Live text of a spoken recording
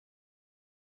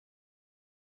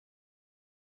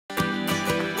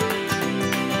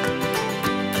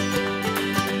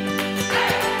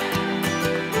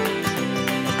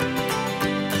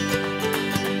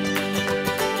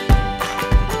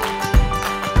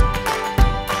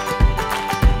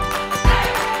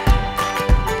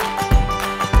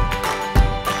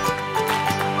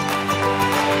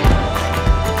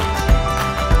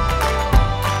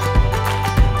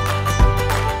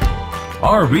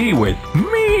RV with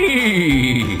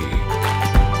me.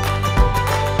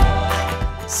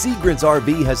 Seagrin's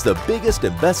RV has the biggest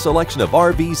and best selection of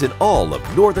RVs in all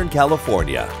of Northern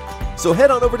California. So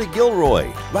head on over to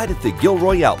Gilroy, right at the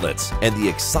Gilroy Outlets and the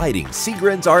exciting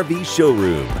Seagrin's RV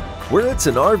showroom, where it's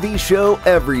an RV show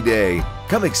every day.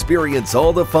 Come experience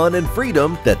all the fun and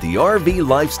freedom that the RV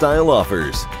lifestyle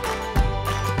offers.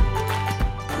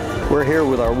 We're here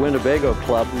with our Winnebago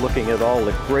Club looking at all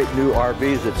the great new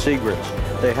RVs at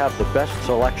Seagrin's. They have the best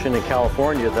selection in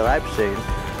California that I've seen,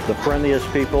 the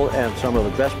friendliest people, and some of the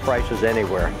best prices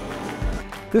anywhere.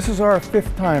 This is our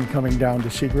 5th time coming down to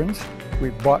Seagrin's.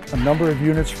 We've bought a number of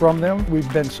units from them.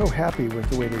 We've been so happy with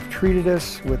the way they've treated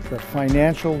us, with the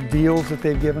financial deals that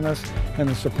they've given us, and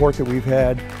the support that we've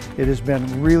had. It has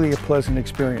been really a pleasant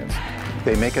experience.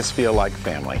 They make us feel like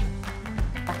family.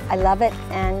 I love it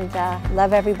and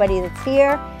love everybody that's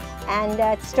here, and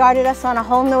it started us on a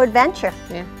whole new adventure.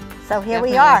 Yeah. So here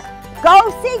we are. Go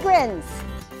Seagrin's!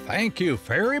 Thank you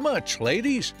very much,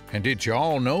 ladies. And did you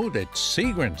all know that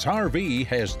Seagrin's RV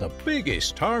has the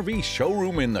biggest RV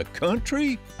showroom in the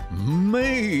country?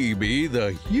 Maybe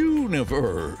the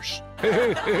universe.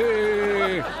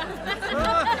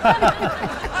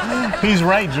 He's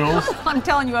right, Jules. I'm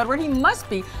telling you, Edward, he must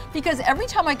be, because every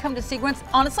time I come to Seagrin's,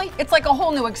 honestly, it's like a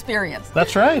whole new experience.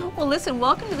 That's right. Well, listen,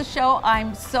 welcome to the show.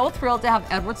 I'm so thrilled to have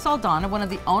Edward Saldana, one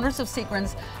of the owners of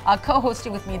Seagrin's,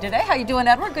 co-hosting with me today. How you doing,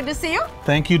 Edward? Good to see you.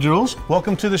 Thank you, Jules.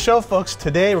 Welcome to the show, folks.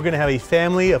 Today we're going to have a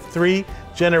family of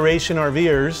 3-generation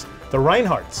RVers, the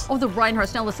Reinhardts. Oh, the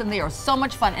Reinhardts. Now listen, they are so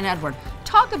much fun. And Edward,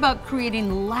 talk about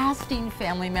creating lasting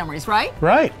family memories, right?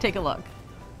 Right. Take a look.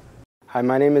 Hi,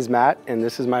 my name is Matt, and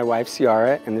this is my wife,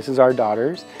 Ciara, and this is our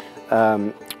daughters.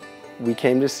 We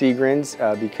came to Seagrin's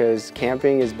because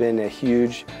camping has been a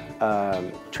huge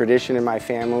tradition in my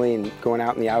family and going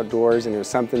out in the outdoors, and it was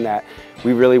something that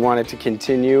we really wanted to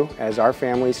continue as our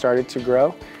family started to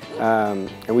grow. And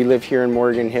we live here in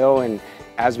Morgan Hill, and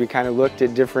as we kind of looked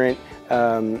at different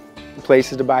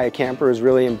places to buy a camper, it was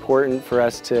really important for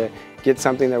us to get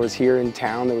something that was here in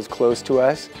town that was close to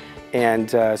us. And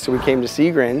so we came to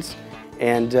Seagrin's,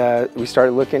 and we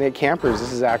started looking at campers.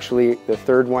 This is actually the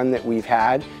 3rd one that we've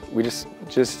had. We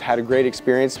just had a great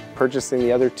experience purchasing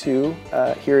the other 2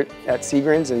 here at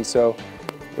Seagrin's, and so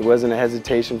it wasn't a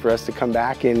hesitation for us to come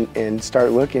back and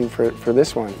start looking for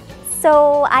this one.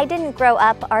 So I didn't grow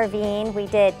up RVing. We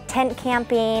did tent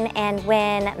camping, and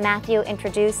when Matthew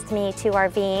introduced me to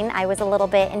RVing, I was a little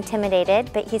bit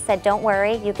intimidated, but he said, don't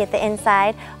worry, you get the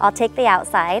inside, I'll take the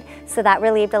outside. So that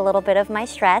relieved a little bit of my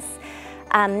stress.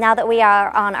 Now that we are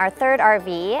on our 3rd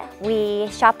RV, we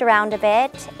shopped around a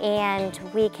bit, and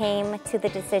we came to the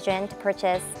decision to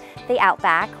purchase the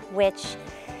Outback, which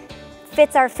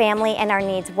fits our family and our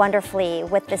needs wonderfully,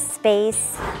 with the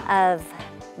space of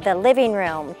the living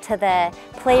room, to the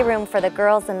playroom for the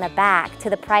girls in the back, to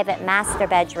the private master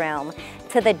bedroom,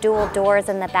 to the dual doors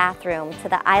in the bathroom, to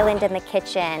the island in the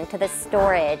kitchen, to the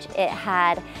storage. It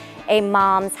had a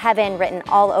mom's heaven written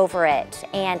all over it,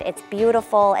 and it's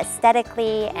beautiful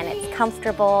aesthetically, and it's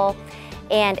comfortable,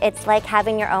 and it's like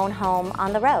having your own home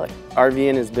on the road.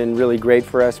 RVing has been really great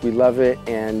for us. We love it,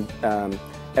 and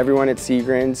everyone at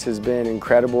Seagrin's has been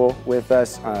incredible with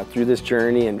us through this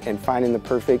journey and finding the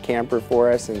perfect camper for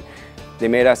us, and they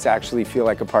made us actually feel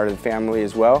like a part of the family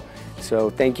as well. So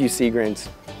thank you, Seagrin's.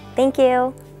 Thank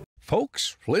you.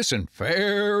 Folks, listen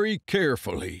very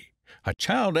carefully. A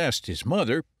child asked his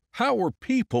mother, how were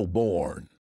people born?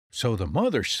 So the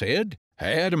mother said,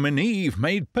 Adam and Eve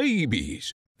made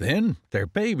babies. Then their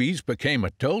babies became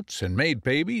adults and made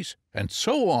babies, and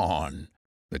so on.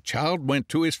 The child went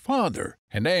to his father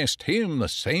and asked him the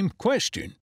same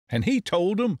question, and he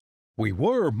told him, we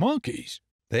were monkeys.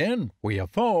 Then we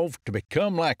evolved to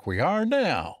become like we are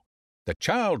now. The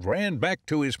child ran back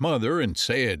to his mother and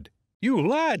said, you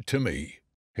lied to me.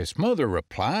 His mother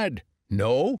replied,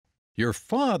 no, your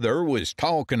father was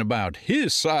talking about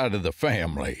his side of the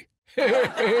family.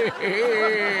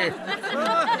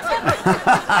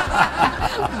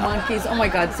 Monkeys. Oh my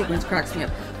God, Seagrin's cracks me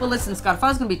up. Well, listen, Scott, if I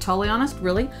was going to be totally honest,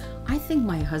 really, I think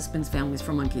my husband's family's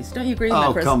from monkeys. Don't you agree with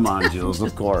that, Chris? Oh, come on, Jules,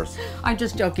 of course. I'm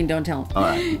just joking, don't tell him. All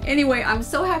right. Anyway, I'm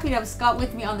so happy to have Scott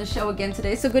with me on the show again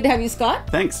today. So good to have you, Scott.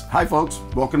 Thanks. Hi, folks.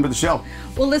 Welcome to the show.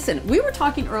 Well, listen, we were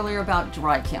talking earlier about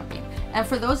dry camping. And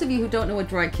for those of you who don't know what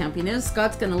dry camping is,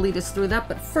 Scott's going to lead us through that.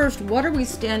 But first, what are we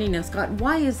standing in, Scott?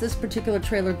 Why is this particular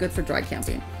trailer good for dry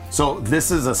camping? So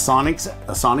this is a Sonic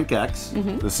X.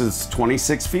 This is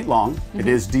 26 feet long. It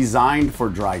is designed for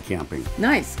dry camping.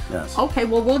 Nice. Yes. Okay,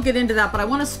 well, we'll get into that, but I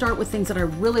want to start with things that I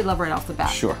really love right off the bat.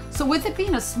 Sure. So with it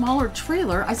being a smaller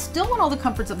trailer, I still want all the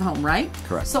comforts of the home, right?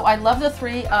 Correct. So I love the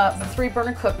three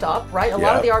burner cooktop, right? A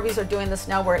lot of the RVs are doing this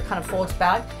now where it kind of folds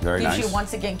back. Very gives nice. you,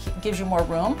 once again, gives you more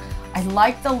room. I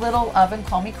like the little oven,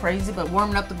 call me crazy, but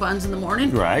warming up the buns in the morning.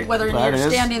 Right. Whether you're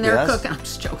standing there cooking, I'm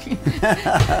just joking.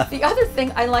 The other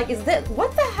thing I like is this.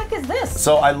 What the heck is this?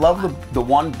 So I love the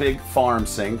one big farm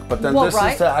sink, but then this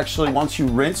is to actually, once you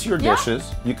rinse your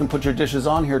dishes, you can put your dishes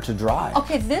on here to dry.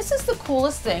 Okay, this is the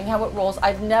coolest thing, how it rolls.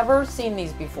 I've never seen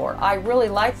these before. I really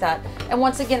like that. And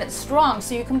once again, it's strong,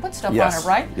 so you can put stuff on it,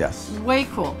 right? Yes. Way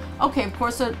cool. Okay, of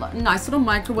course, a nice little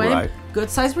microwave. Right. Good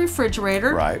sized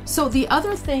refrigerator. Right. So the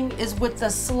other thing is with the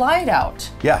slide out.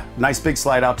 Yeah, nice big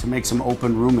slide out to make some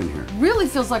open room in here. Really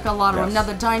feels like a lot of room. Now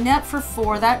the dinette for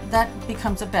 4, that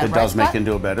becomes a bed, It right? does make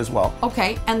into a bed as well.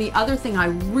 Okay, and the other thing I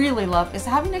really love is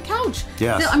having a couch.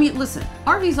 Yes. I mean, listen,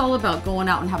 RV's all about going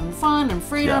out and having fun and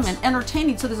freedom and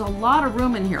entertaining, so there's a lot of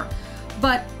room in here.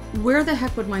 But where the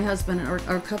heck would my husband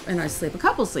and I sleep? A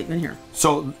couple sleep in here.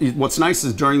 So what's nice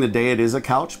is during the day it is a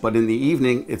couch, but in the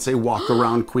evening it's a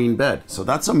walk-around queen bed. So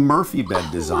that's a Murphy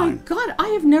bed design. Oh my God, I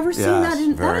have never seen that.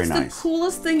 That is nice. the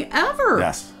coolest thing ever.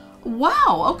 Yes.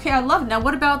 Wow, okay, I love it. Now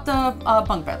what about the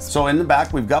bunk beds? So in the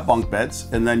back we've got bunk beds,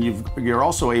 and then you're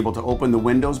also able to open the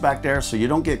windows back there so you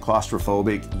don't get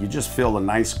claustrophobic. You just feel a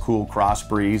nice cool cross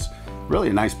breeze. Really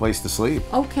a nice place to sleep.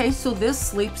 Okay, so this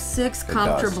sleeps 6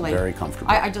 comfortably. It does, very comfortable.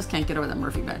 I just can't get over that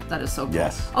Murphy bed. That is so cool.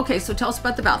 Yes. Okay, so tell us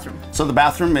about the bathroom. So the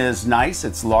bathroom is nice.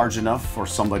 It's large enough for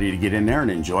somebody to get in there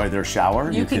and enjoy their shower.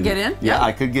 You can get in? Yeah,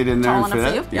 I could get in there Tall and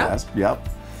enough fit. for you? Yes, yep.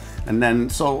 And then,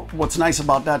 so what's nice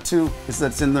about that too is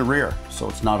that it's in the rear, so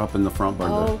it's not up in the front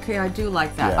burner. Okay, I do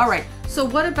like that. Yes. All right, so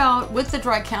what about with the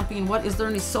dry camping? Is there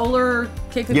any solar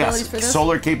capabilities for this? Yes,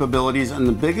 solar capabilities, and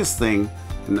the biggest thing,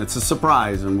 and it's a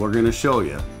surprise, and we're going to show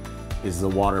you, is the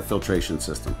water filtration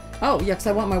system. Oh, yeah, because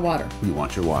I want my water. You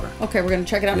want your water. Okay, we're going to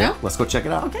check it out now? Let's go check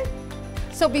it out. Okay.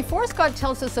 So before Scott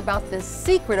tells us about the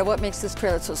secret of what makes this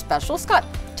trailer so special, Scott,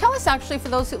 tell us actually, for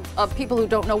those people who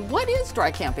don't know, what is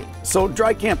dry camping? So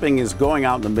dry camping is going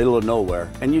out in the middle of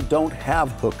nowhere and you don't have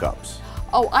hookups.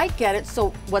 Oh, I get it.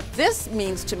 So what this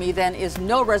means to me then is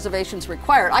no reservations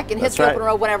required. I can hit the open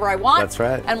road whenever I want. That's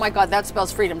right. And my God, that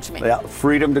spells freedom to me. Yeah,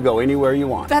 freedom to go anywhere you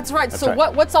want. That's right. So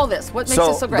what's all this? What makes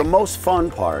this so great? The most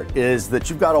fun part is that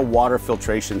you've got a water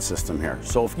filtration system here.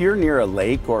 So if you're near a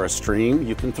lake or a stream,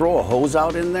 you can throw a hose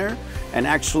out in there and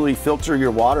actually filter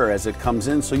your water as it comes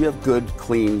in, so you have good,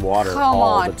 clean water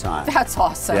all the time. That's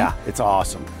awesome. Yeah, it's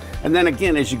awesome. And then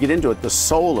again, as you get into it, the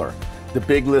solar, the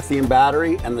big lithium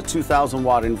battery, and the 2,000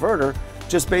 watt inverter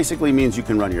just basically means you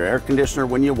can run your air conditioner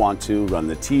when you want to, run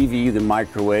the TV, the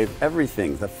microwave,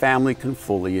 everything the family can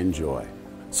fully enjoy.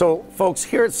 So folks,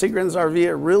 here at Seagren's RV,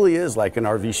 it really is like an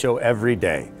RV show every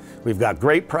day. We've got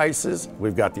great prices,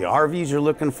 we've got the RVs you're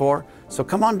looking for, so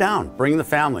come on down, bring the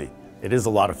family. It is a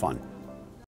lot of fun.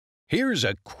 Here's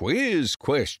a quiz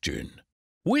question.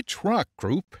 Which rock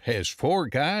group has 4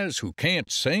 guys who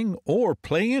can't sing or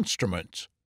play instruments?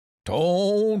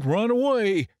 Don't run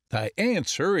away. The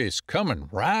answer is coming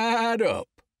right up.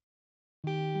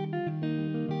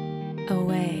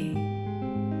 Away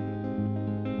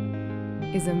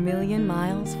is a million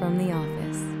miles from the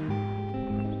office.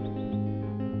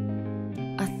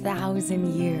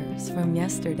 1,000 years from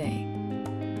yesterday.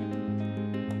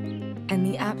 And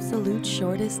the absolute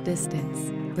shortest distance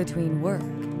between work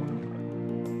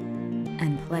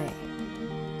and play.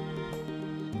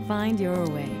 Find your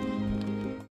way.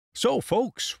 So,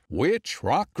 folks, which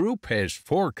rock group has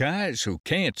 4 guys who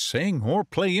can't sing or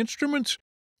play instruments?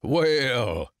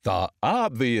 Well, the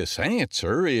obvious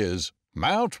answer is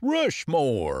Mount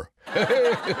Rushmore.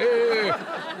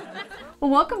 Well,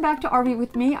 welcome back to RV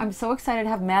with me. I'm so excited to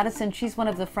have Madison. She's one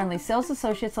of the friendly sales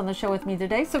associates on the show with me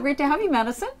today. So great to have you,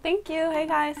 Madison. Thank you. Hey,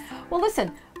 guys. Well,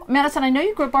 listen, Madison, I know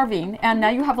you grew up RVing, and now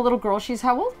you have a little girl. She's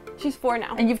how old? She's 4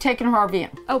 now. And you've taken her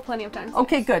RVing? Oh, plenty of times.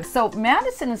 Okay, good. So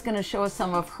Madison is going to show us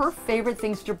some of her favorite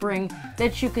things to bring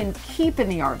that you can keep in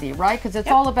the RV, right? Because it's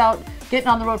all about getting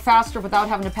on the road faster without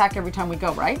having to pack every time we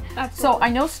go, right? Absolutely. So I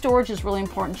know storage is really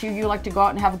important to you. You like to go out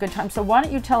and have a good time. So why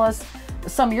don't you tell us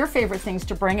some of your favorite things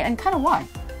to bring and kind of why?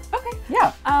 Okay.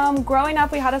 Yeah. Growing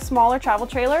up, we had a smaller travel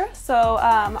trailer, so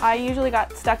I usually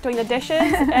got stuck doing the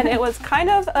dishes, and it was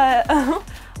kind of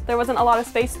there wasn't a lot of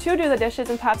space to do the dishes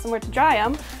and have somewhere to dry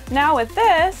them. Now with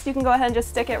this, you can go ahead and just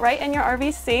stick it right in your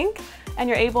RV sink, and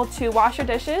you're able to wash your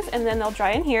dishes, and then they'll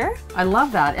dry in here. I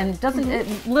love that, and doesn't it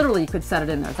literally you could set it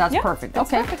in there. That's perfect.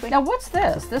 Okay. Perfectly. Now what's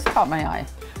this? This caught my eye.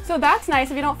 So that's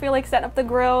nice if you don't feel like setting up the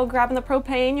grill, grabbing the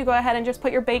propane. You go ahead and just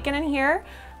put your bacon in here.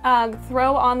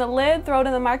 Throw on the lid, throw it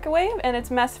in the microwave, and it's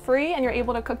mess free, and you're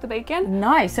able to cook the bacon.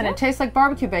 Nice, and it tastes like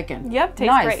barbecue bacon. Yep,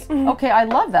 tastes great. Okay, I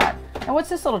love that. And what's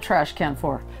this little trash can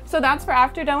for? So that's for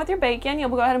after you're done with your bacon. You'll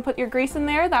go ahead and put your grease in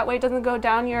there. That way it doesn't go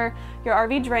down your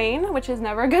RV drain, which is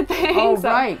never a good thing. Oh, so,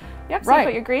 right. Yep, so you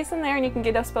put your grease in there, and you can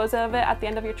dispose of it at the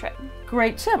end of your trip.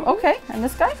 Great tip. Okay, and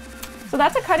this guy? So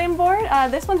that's a cutting board.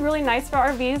 This one's really nice for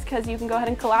RVs because you can go ahead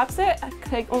and collapse it.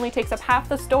 It only takes up half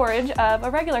the storage of a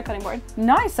regular cutting board.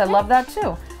 Nice, I love that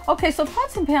too. Okay, so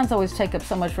pots and pans always take up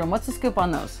so much room. What's the scoop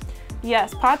on those?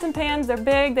 Yes, pots and pans, they're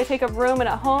big, they take up room in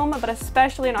a home, but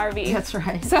especially an RV. That's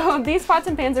right. So these pots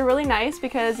and pans are really nice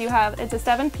because it's a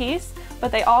 7-piece,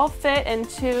 but they all fit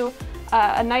into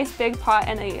a nice big pot,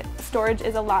 and the storage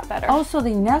is a lot better. Oh, so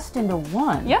they nest into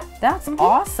one. Yeah. That's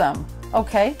awesome.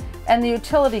 Okay. And the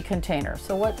utility container.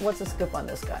 So what's the scoop on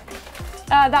this guy?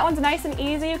 That one's nice and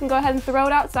easy. You can go ahead and throw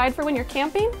it outside for when you're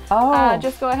camping. Oh.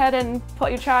 Just go ahead and put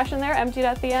your trash in there, empty it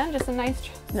at the end. Just a nice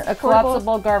a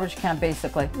collapsible garbage can,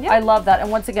 basically. Yep. I love that.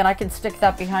 And once again, I can stick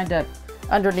that behind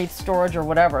underneath storage or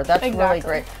whatever. That's really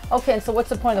great. Okay, and so what's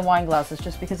the point of the wine glasses?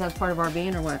 Just because that's part of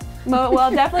RVing or what?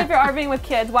 Well, definitely if you're RVing with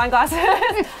kids, wine glasses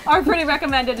are pretty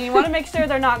recommended. And you want to make sure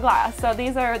they're not glass. So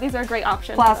these are a great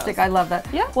option. Plastic, I love that.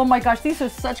 Yeah. Well, my gosh, these are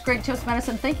such great tips,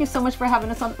 Madison. Thank you so much for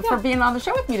having us on, for being on the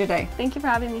show with me today. Thank you for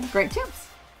having me. Great tips.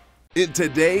 In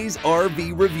today's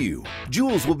RV review,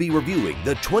 Jules will be reviewing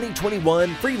the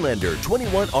 2021 Freelander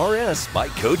 21 RS by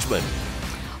Coachman.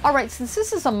 All right, since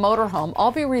this is a motorhome,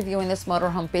 I'll be reviewing this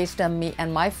motorhome based on me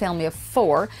and my family of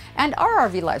 4 and our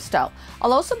RV lifestyle.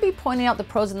 I'll also be pointing out the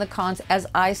pros and the cons as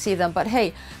I see them, but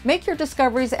hey, make your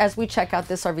discoveries as we check out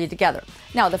this RV together.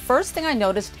 Now, the first thing I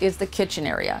noticed is the kitchen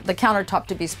area, the countertop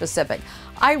to be specific.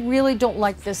 I really don't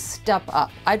like this step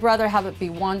up. I'd rather have it be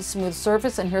one smooth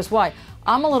surface, and here's why.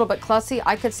 I'm a little bit clumsy.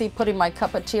 I could see putting my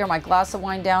cup of tea or my glass of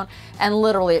wine down and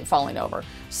literally it falling over.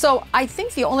 So I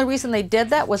think the only reason they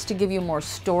did that was to give you more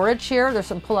storage here. There's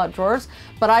some pull-out drawers,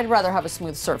 but I'd rather have a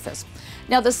smooth surface.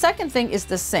 Now the second thing is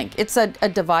the sink. It's a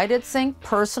divided sink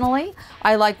personally.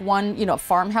 I like one,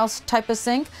 farmhouse type of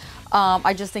sink.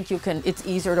 I just think it's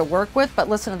easier to work with, but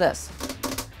listen to this.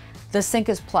 The sink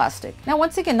is plastic. Now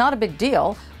once again, not a big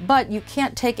deal, but you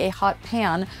can't take a hot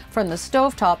pan from the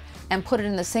stovetop and put it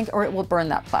in the sink or it will burn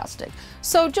that plastic.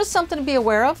 So just something to be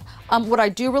aware of. What I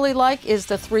do really like is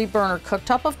the 3-burner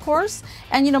cooktop, of course.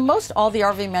 And most all the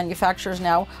RV manufacturers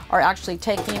now are actually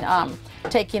taking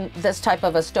this type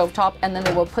of a stovetop and then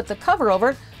they will put the cover over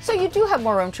it. So you do have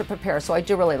more room to prepare. So I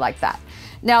do really like that.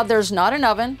 Now there's not an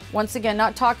oven. Once again,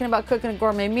 not talking about cooking a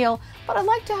gourmet meal, but I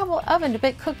like to have an oven to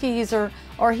bake cookies or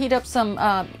heat up some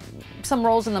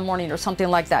rolls in the morning or something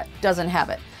like that. Doesn't have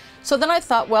it. So then I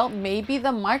thought, well, maybe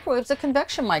the microwave's a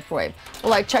convection microwave.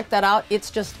 Well, I checked that out. It's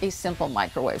just a simple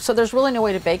microwave. So there's really no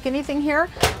way to bake anything here,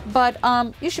 but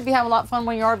you should be having a lot of fun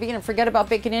when you're RVing and forget about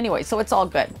baking anyway, so it's all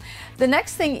good. The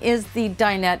next thing is the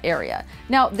dinette area.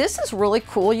 Now, this is really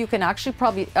cool. You can actually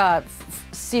probably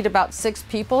seat about 6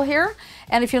 people here.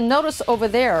 And if you'll notice over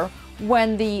there,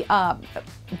 when the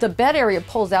bed area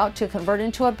pulls out to convert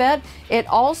into a bed, it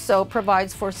also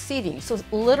provides for seating. So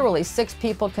literally 6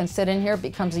 people can sit in here. It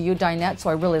becomes a U dinette, so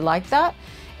I really like that.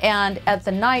 And at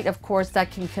the night, of course,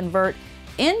 that can convert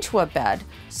into a bed,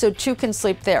 so 2 can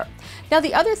sleep there. Now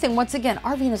the other thing, once again,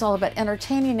 RVing is all about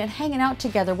entertaining and hanging out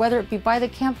together, whether it be by the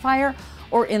campfire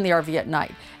or in the RV at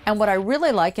night. And what I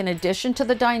really like, in addition to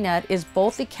the dinette, is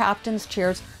both the captain's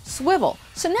chairs swivel.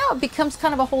 So now it becomes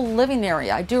kind of a whole living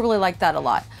area. I do really like that a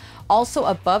lot. Also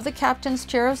above the captain's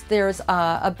chairs, there's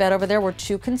a bed over there where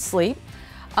 2 can sleep.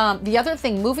 The other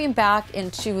thing, moving back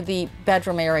into the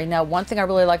bedroom area. Now, one thing I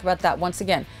really like about that, once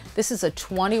again, this is a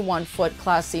 21-foot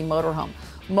Class C motorhome.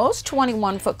 Most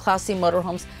 21-foot Class C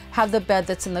motorhomes have the bed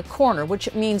that's in the corner,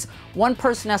 which means one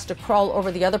person has to crawl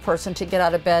over the other person to get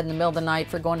out of bed in the middle of the night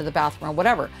for going to the bathroom or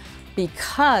whatever.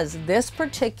 Because this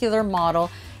particular model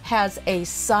has a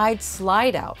side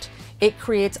slide out it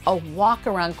creates a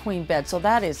walk-around queen bed. So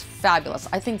that is fabulous.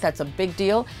 I think that's a big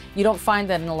deal. You don't find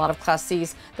that in a lot of Class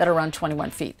Cs that are around 21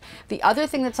 feet. The other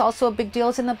thing that's also a big deal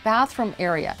is in the bathroom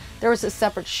area. There is a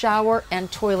separate shower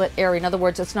and toilet area. In other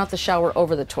words, it's not the shower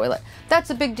over the toilet. That's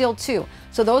a big deal too.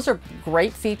 So those are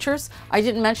great features. I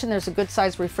didn't mention there's a good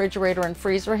sized refrigerator and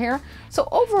freezer here. So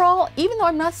overall, even though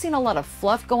I'm not seeing a lot of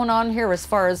fluff going on here as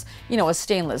far as, you know, a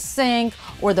stainless sink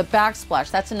or the backsplash,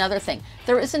 that's another thing.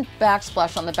 There isn't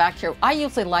backsplash on the back here. I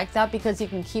usually like that because you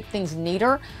can keep things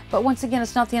neater, but once again,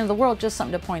 it's not the end of the world, just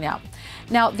something to point out.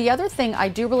 Now, the other thing I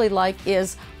do really like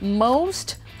is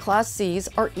most Class Cs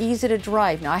are easy to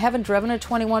drive. Now, I haven't driven a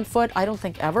 21 foot, I don't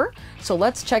think ever. So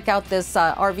let's check out this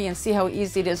RV and see how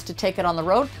easy it is to take it on the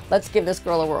road. Let's give this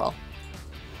girl a whirl.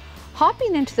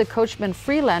 Hopping into the Coachman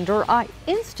Freelander, I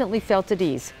instantly felt at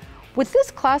ease. With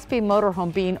this Class B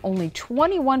motorhome being only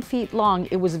 21 feet long,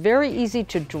 it was very easy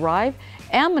to drive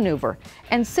and maneuver.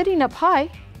 And sitting up high,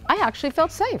 I actually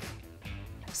felt safe.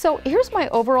 So here's my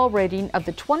overall rating of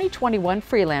the 2021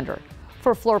 Freelander.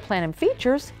 For floor plan and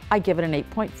features, I give it an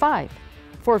 8.5.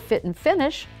 For fit and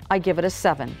finish, I give it a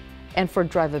 7. And for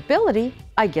drivability,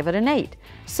 I give it an 8.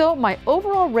 So my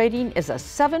overall rating is a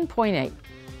 7.8.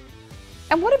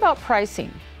 And what about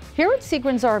pricing? Here at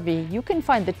Seagren's RV, you can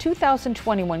find the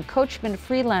 2021 Coachman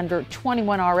Freelander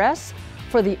 21 RS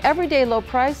for the everyday low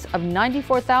price of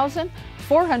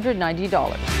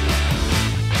 $94,490.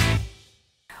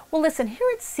 Well, listen, here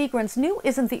at Seagren's, new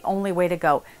isn't the only way to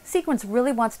go. Seagren's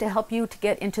really wants to help you to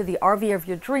get into the RV of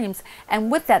your dreams, and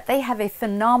with that, they have a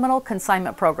phenomenal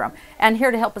consignment program. And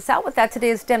here to help us out with that today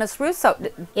is Dennis Russo.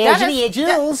 Actually,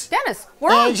 Jules. Dennis,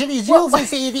 we're on. Actually, Jules is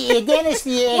Dennis,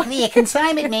 the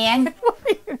consignment man. What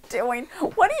are you doing?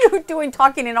 What are you doing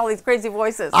talking in all these crazy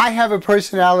voices? I have a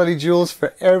personality, Jules,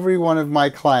 for every one of my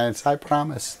clients, I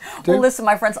promise. Well, listen,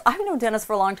 my friends, I've known Dennis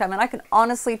for a long time, and I can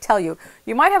honestly tell you,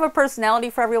 you might have a personality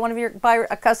for every one of your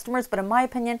customers, but in my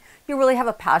opinion, you really have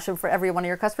a passion for every one of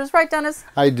your customers, right, Dennis?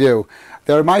 I do.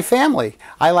 They're my family.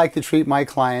 I like to treat my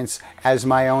clients as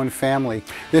my own family.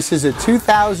 This is a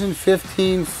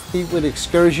 2015 Fleetwood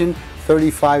Excursion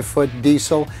 35-foot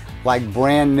diesel, like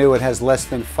brand new. It has less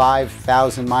than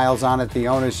 5,000 miles on it. The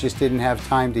owners just didn't have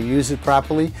time to use it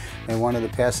properly. They wanted to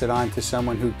pass it on to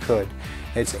someone who could.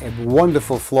 It's a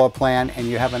wonderful floor plan, and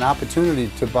you have an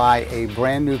opportunity to buy a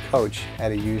brand new coach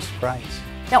at a used price.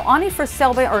 Now, Ani for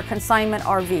sale by or consignment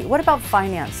RV, what about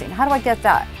financing? How do I get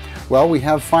that? Well, we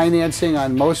have financing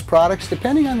on most products,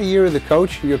 depending on the year of the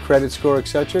coach, your credit score,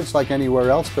 etc. It's like anywhere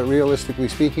else, but realistically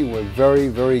speaking, we're very,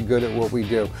 very good at what we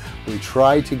do. We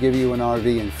try to give you an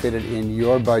RV and fit it in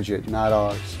your budget, not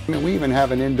ours. I mean, we even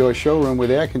have an indoor showroom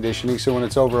with air conditioning, so when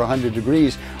it's over 100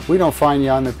 degrees, we don't find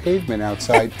you on the pavement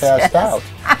outside passed out,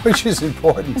 which is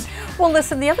important. Well,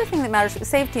 listen, the other thing that matters,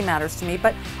 safety matters to me,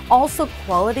 but also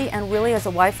quality, and really as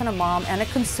a wife and a mom and a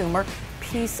consumer,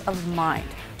 peace of mind.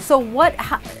 So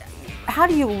how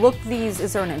do you look these?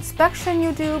 Is there an inspection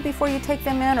you do before you take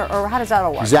them in, or how does that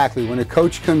all work? Exactly. When a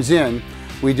coach comes in,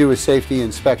 we do a safety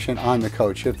inspection on the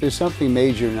coach. If there's something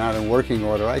major not in working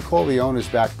order, I call the owners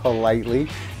back politely,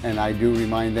 and I do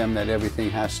remind them that everything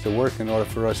has to work in order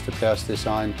for us to pass this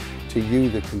on to you,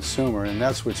 the consumer, and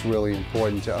that's what's really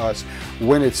important to us.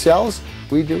 When it sells,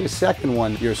 we do a second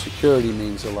one. Your security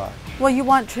means a lot. Well, you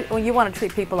want to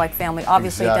treat people like family,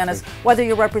 obviously, Exactly. Dennis, whether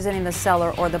you're representing the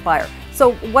seller or the buyer.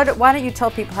 So why don't you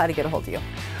tell people how to get a hold of you?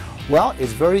 Well,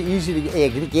 it's very easy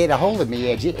to get a hold of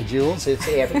me, Jules. It's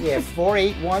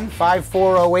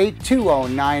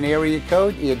 481-5408-209 area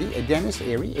code, Dennis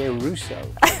Russo.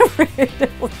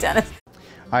 Dennis.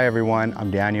 Hi everyone,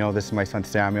 I'm Daniel. This is my son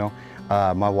Samuel.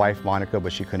 My wife Monica,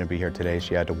 but she couldn't be here today.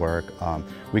 She had to work.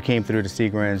 We came through to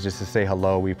Seagren's just to say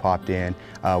hello. We popped in.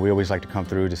 We always like to come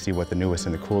through to see what the newest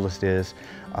and the coolest is.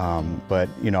 But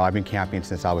you know, I've been camping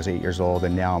since I was 8 years old,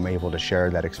 and now I'm able to share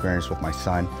that experience with my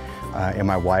son and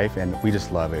my wife, and we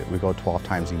just love it. We go 12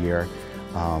 times a year.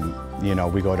 You know,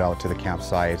 we go out to the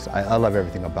campsites. I love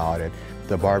everything about it.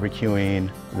 The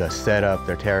barbecuing, the setup,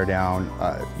 the tear down,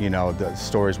 you know, the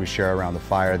stories we share around the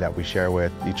fire that we share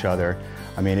with each other.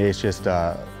 I mean, it's just,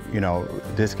 you know,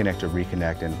 disconnect to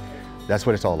reconnect, and that's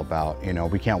what it's all about. You know,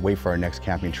 we can't wait for our next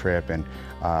camping trip, and,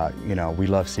 you know, we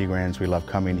love Seagren's, we love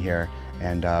coming here,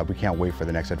 and we can't wait for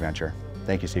the next adventure.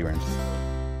 Thank you, Seagren's.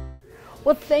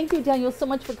 Well, thank you, Daniel, so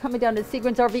much for coming down to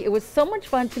Seagren's RV. It was so much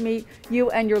fun to meet you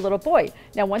and your little boy.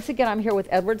 Now, once again, I'm here with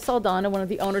Edward Saldana, one of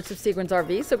the owners of Seagren's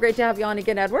RV. So great to have you on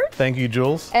again, Edward. Thank you,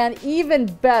 Jules. And even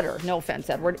better, no offense,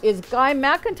 Edward, is Guy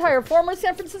McIntyre, former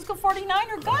San Francisco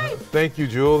 49er. Guy. Thank you,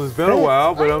 Jules. It's been a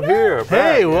while, but I'm here.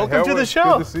 Hey, welcome to the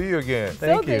show. Good to see you again.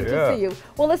 Thank you. So good to see you.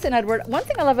 Well, listen, Edward, one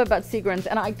thing I love about Seagren's,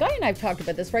 and Guy and I have talked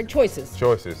about this, right? Choices.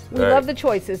 Choices. We love the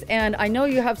choices, and I know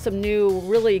you have some new,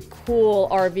 really cool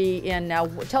RV in now.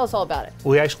 Tell us all about it.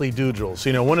 We actually do, Jules.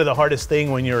 You know, one of the hardest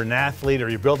things when you're an athlete or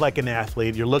you're built like an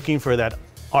athlete, you're looking for that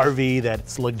RV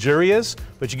that's luxurious,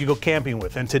 but you can go camping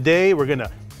with. And today we're going to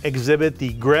exhibit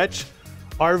the Gretsch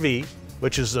RV,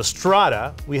 which is the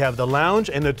Strata. We have the Lounge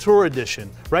and the Tour Edition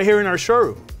right here in our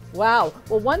showroom. Wow.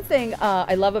 Well, one thing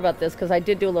I love about this, because I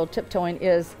did do a little tiptoeing,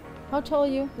 is how tall are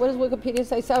you? What does Wikipedia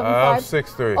say? 7'5"? I'm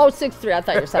 6'3". Oh, 6'3". I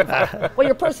thought you were 7'5". Well,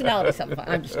 your personality is 7'5".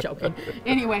 I'm just joking.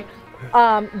 Anyway,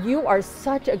 you are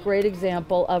such a great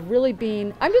example of really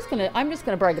being. I'm just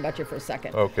gonna brag about you for a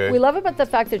second. Okay. We love about the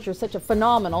fact that you're such a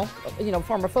phenomenal,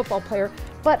 former football player.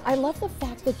 But I love the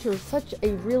fact that you're such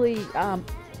a really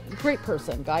great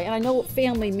person, Guy, and I know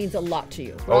family means a lot to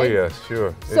you, right? Oh yes, sure,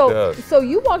 it does. So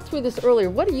you walked through this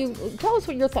earlier. Tell us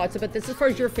what your thoughts about this as far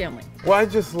as your family. Well, I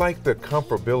just like the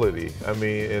comfortability. I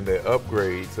mean, and the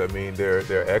upgrades. I mean,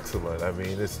 they're excellent. I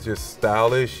mean, it's just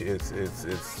stylish. It's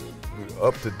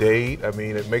up to date. I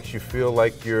mean, it makes you feel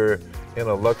like you're in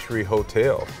a luxury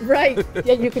hotel. Right.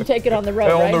 Yeah, you can take it on the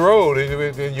road. On the road,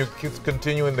 and you're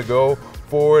continuing to go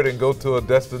forward and go to a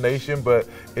destination, but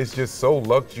it's just so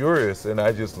luxurious, and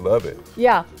I just love it.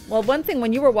 Yeah. Well, one thing,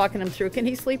 when you were walking him through, can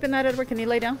he sleep in that, Edward? Can he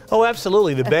lay down? Oh,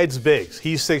 absolutely. The bed's big.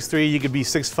 He's 6'3", you could be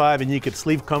 6'5", and you could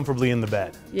sleep comfortably in the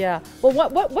bed. Yeah. Well,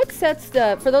 what sets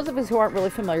for those of us who aren't really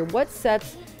familiar, what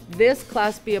sets this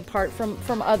Class B apart from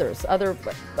other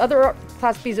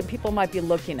Class Bs that people might be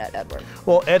looking at, Edward?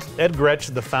 Well, Ed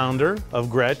Gretsch, the founder of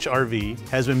Gretsch RV,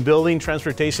 has been building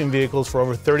transportation vehicles for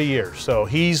over 30 years. So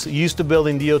he's used to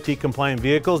building DOT compliant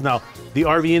vehicles. Now, the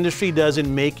RV industry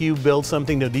doesn't make you build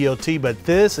something to DOT, but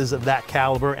this is of that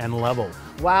caliber and level.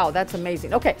 Wow, that's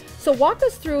amazing. Okay, so walk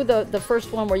us through the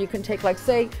first one where you can take, like,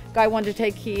 say, Guy wanted to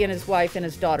take he and his wife and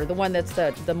his daughter, the one that's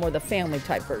the more the family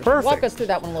type version. Perfect. Walk us through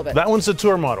that one a little bit. That one's the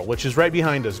Tour model, which is right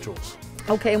behind us, Jules.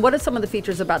 Okay, and what are some of the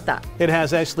features about that? It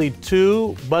has actually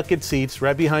 2 bucket seats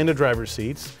right behind the driver's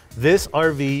seats. This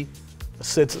RV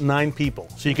sits 9 people.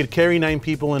 So you could carry 9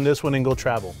 people in this one and go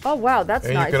travel. Oh, wow, that's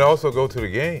nice. And you can also go to the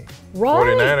game.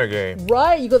 Right. 49er game.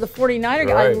 Right, you go to the 49er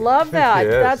game. I Right. love that.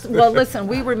 Yes. Well, listen,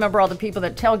 we remember all the people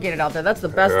that tailgated out there. That's the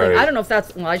best thing. Right. I don't know if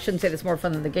that's, well, I shouldn't say that's more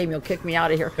fun than the game. You'll kick me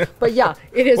out of here. But yeah,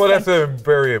 it is Well, fun. that's a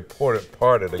very important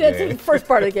part of the That's game. the first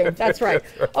part of the game. That's right.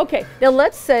 Okay, now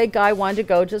let's say Guy wanted to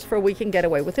go just for a weekend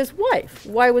getaway with his wife.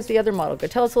 Why was the other model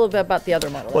good? Tell us a little bit about the other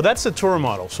model. Well, that's the Tour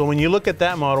model. So when you look at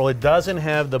that model, it doesn't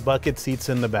have the bucket seats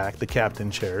in the back, the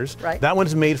captain chairs. Right. That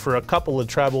one's made for a couple that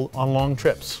travel on long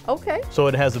trips. Okay. So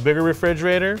it has a bigger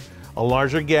refrigerator, a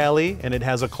larger galley, and it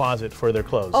has a closet for their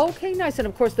clothes. Okay, nice. And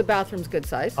of course, the bathroom's good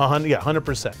size.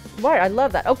 100%. Right, I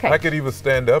love that. Okay. I could even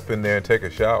stand up in there and take a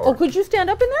shower. Oh, could you stand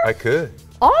up in there? I could.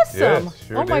 Awesome. Yes,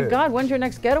 sure Oh my did. God, when's your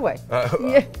next getaway?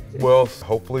 Yeah. Well,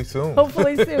 hopefully soon.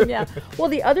 Hopefully soon, yeah. Well,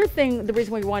 the other thing, the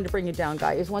reason we wanted to bring you down,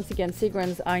 Guy, is once again,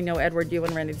 Seagren's, I know Edward, you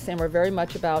and Randy the same, are very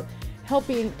much about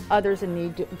helping others in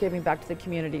need, giving back to the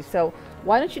community. So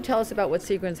why don't you tell us about what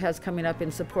Seagren's has coming up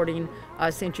in supporting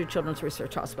St. Jude Children's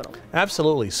Research Hospital?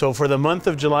 Absolutely. So for the month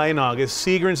of July and August,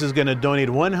 Seagren's is going to donate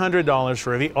 $100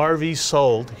 for every RV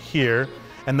sold here,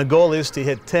 and the goal is to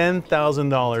hit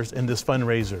 $10,000 in this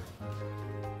fundraiser.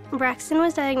 Braxton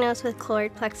was diagnosed with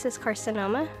choroid plexus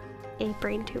carcinoma, a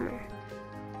brain tumor.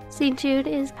 St. Jude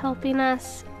is helping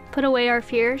us put away our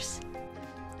fears.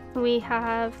 We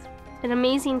have an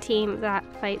amazing team that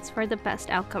fights for the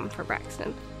best outcome for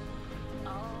Braxton.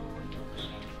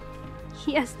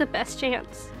 He has the best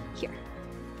chance here.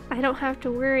 I don't have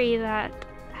to worry that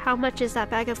how much is that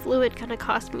bag of fluid gonna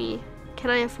cost me? Can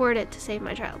I afford it to save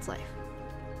my child's life?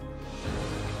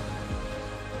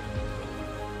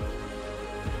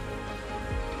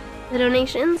 The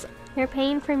donations, they're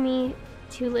paying for me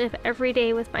to live every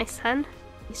day with my son,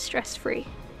 stress-free,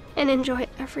 and enjoy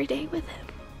every day with him.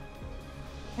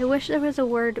 I wish there was a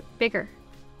word bigger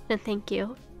than thank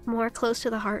you, more close to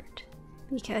the heart,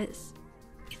 because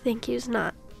thank you's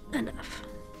not enough.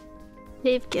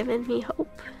 They've given me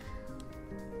hope.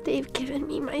 They've given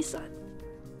me my son.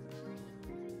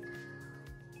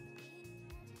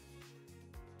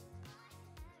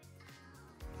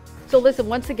 So listen,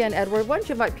 once again, Edward, why don't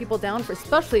you invite people down for,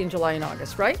 especially in July and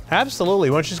August, right? Absolutely.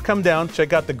 Why don't you just come down,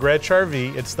 check out the Gretsch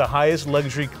RV. It's the highest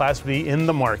luxury Class B in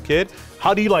the market.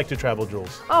 How do you like to travel,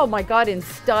 Jules? Oh my God, in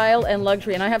style and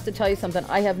luxury. And I have to tell you something,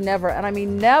 I have never, and I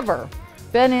mean never,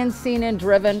 been in, seen in,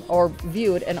 driven, or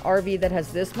viewed an RV that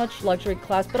has this much luxury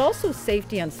class, but also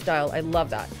safety and style. I love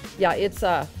that. Yeah, it's,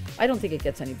 I don't think it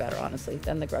gets any better, honestly,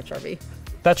 than the Gretsch RV.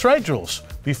 That's right, Jules.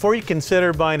 Before you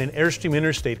consider buying an Airstream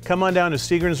Interstate, come on down to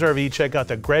Seagram's RV, check out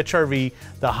the Gretsch RV,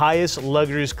 the highest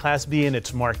luxurious Class B in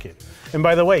its market. And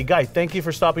by the way, Guy, thank you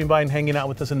for stopping by and hanging out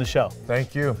with us in the show.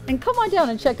 Thank you. And come on down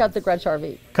and check out the Gretsch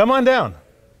RV. Come on down.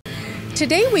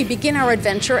 Today we begin our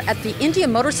adventure at the India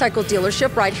Motorcycle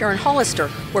Dealership right here in Hollister,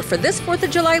 where for this 4th of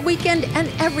July weekend and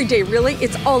every day really,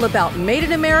 it's all about made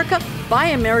in America, by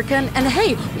American, and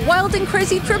hey, wild and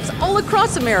crazy trips all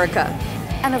across America.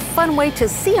 And a fun way to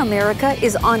see America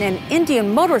is on an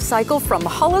Indian motorcycle from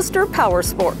Hollister Power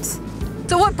Sports.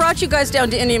 So what brought you guys down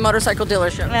to Indian Motorcycle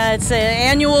Dealership? It's an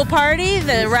annual party,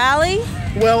 the rally.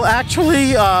 Well,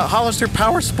 actually, Hollister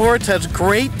Power Sports has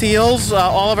great deals.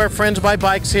 All of our friends buy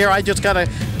bikes here. I just got a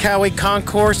Cowie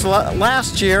Concourse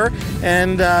last year,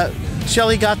 and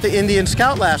Shelly got the Indian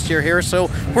Scout last year here, so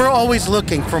we're always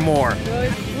looking for more.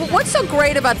 What's so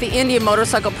great about the Indian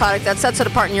motorcycle product that sets it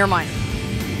apart in your mind?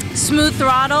 Smooth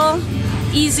throttle,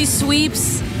 easy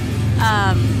sweeps,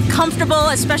 comfortable,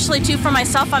 especially too for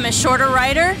myself. I'm a shorter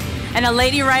rider and a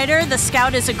lady rider. The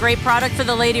Scout is a great product for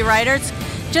the lady riders.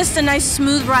 Just a nice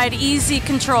smooth ride, easy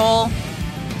control.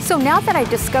 So now that I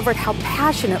discovered how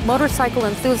passionate motorcycle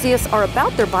enthusiasts are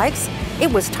about their bikes, it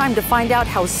was time to find out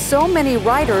how so many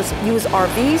riders use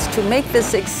RVs to make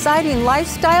this exciting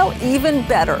lifestyle even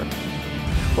better.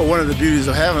 Well, one of the beauties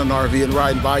of having an RV and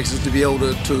riding bikes is to be able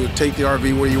to take the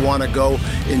RV where you want to go,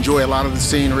 enjoy a lot of the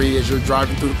scenery as you're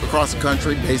driving across the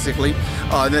country, basically,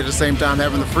 and at the same time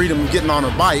having the freedom of getting on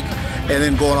a bike and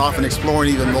then going off and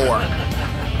exploring even more.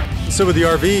 So with the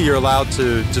RV, you're allowed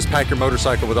to just pack your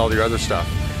motorcycle with all your other stuff,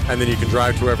 and then you can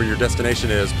drive to wherever your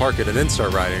destination is, park it, and then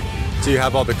start riding. So you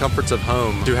have all the comforts of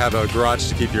home. You have a garage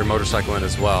to keep your motorcycle in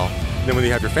as well. And then when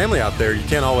you have your family out there, you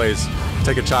can't always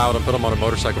take a child and put them on a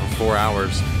motorcycle for 4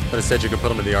 hours, but instead you can put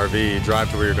them in the RV, drive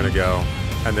to where you're going to go,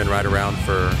 and then ride around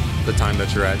for the time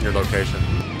that you're at your location.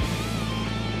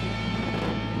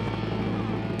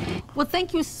 Well,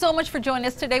 thank you so much for joining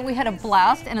us today. We had a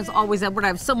blast, and as always, Edward, I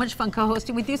have so much fun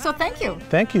co-hosting with you, so thank you.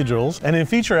 Thank you, Jules. And in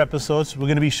future episodes, we're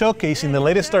going to be showcasing the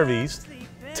latest RVs,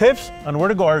 tips on where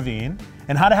to go RVing,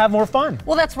 and how to have more fun.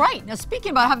 Well, that's right. Now,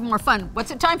 speaking about having more fun, what's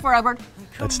it time for, Edward?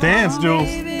 Let's dance, Jules.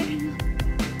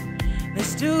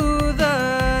 Let's do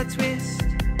the twist.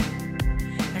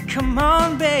 Now come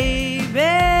on, baby.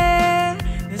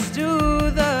 Let's do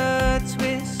the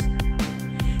twist.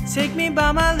 Take me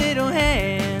by my little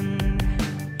hand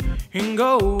and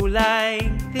go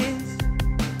like this.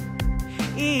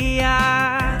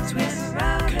 Yeah, twist,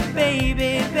 baby,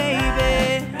 baby.